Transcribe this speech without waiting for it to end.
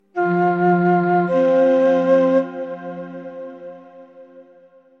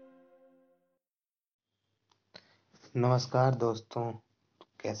नमस्कार दोस्तों,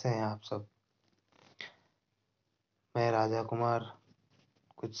 कैसे हैं आप सब? मैं राजा कुमार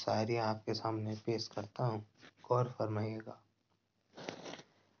कुछ शायरियाँ आपके सामने पेश करता हूँ, गौर फरमाइएगा।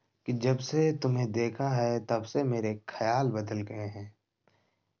 कि जब से तुम्हें देखा है तब से मेरे ख़्याल बदल गए हैं।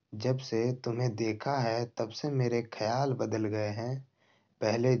 जब से तुम्हें देखा है तब से मेरे ख़्याल बदल गए हैं।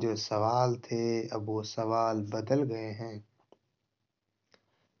 पहले जो सवाल थे अब वो सवाल बदल गए हैं।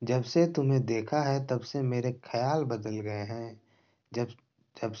 जब से तुम्हें देखा है तब से मेरे ख़्याल बदल गए हैं। जब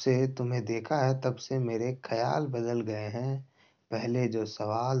जब से तुम्हें देखा है तब से मेरे ख़्याल बदल गए हैं। पहले जो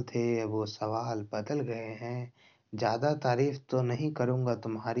सवाल थे अब वो सवाल बदल गए हैं। ज़्यादा तारीफ़ तो नहीं करूँगा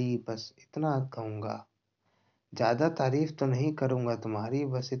तुम्हारी बस इतना कहूँगा। ज़्यादा तारीफ़ तो नहीं करूँगा तुम्हारी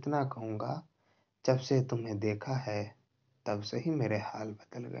बस इतना कहूँगा। जब से तुम्हें देखा है तब से ही मेरे हाल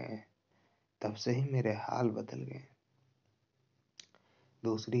बदल गए हैं। तब से ही मेरे हाल बदल गए हैं।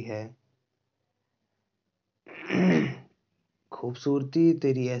 दूसरी है खूबसूरती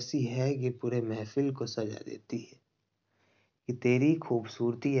तेरी ऐसी है कि पूरे महफ़िल को सजा देती है। कि तेरी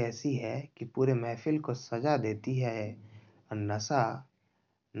खूबसूरती ऐसी है कि पूरे महफ़िल को सजा देती है। और नशा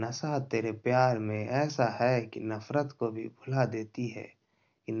नशा तेरे प्यार में ऐसा है कि नफ़रत को भी भुला देती है।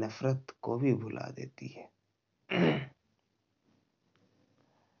 कि नफ़रत को भी भुला देती है।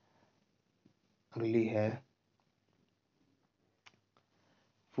 अगली है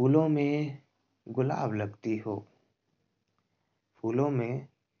फूलों में गुलाब लगती हो। फूलों में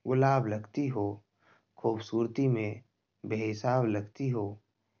गुलाब लगती हो। खूबसूरती में बेहिसाब लगती हो।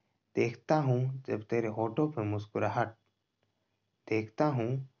 देखता हूँ जब तेरे होठों पे मुस्कुराहट देखता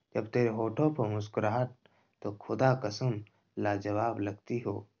हूँ जब तेरे होठों पर मुस्कुराहट तो खुदा कसम लाजवाब लगती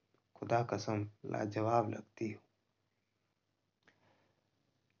हो। खुदा कसम लाजवाब लगती हो।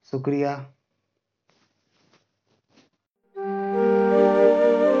 शुक्रिया।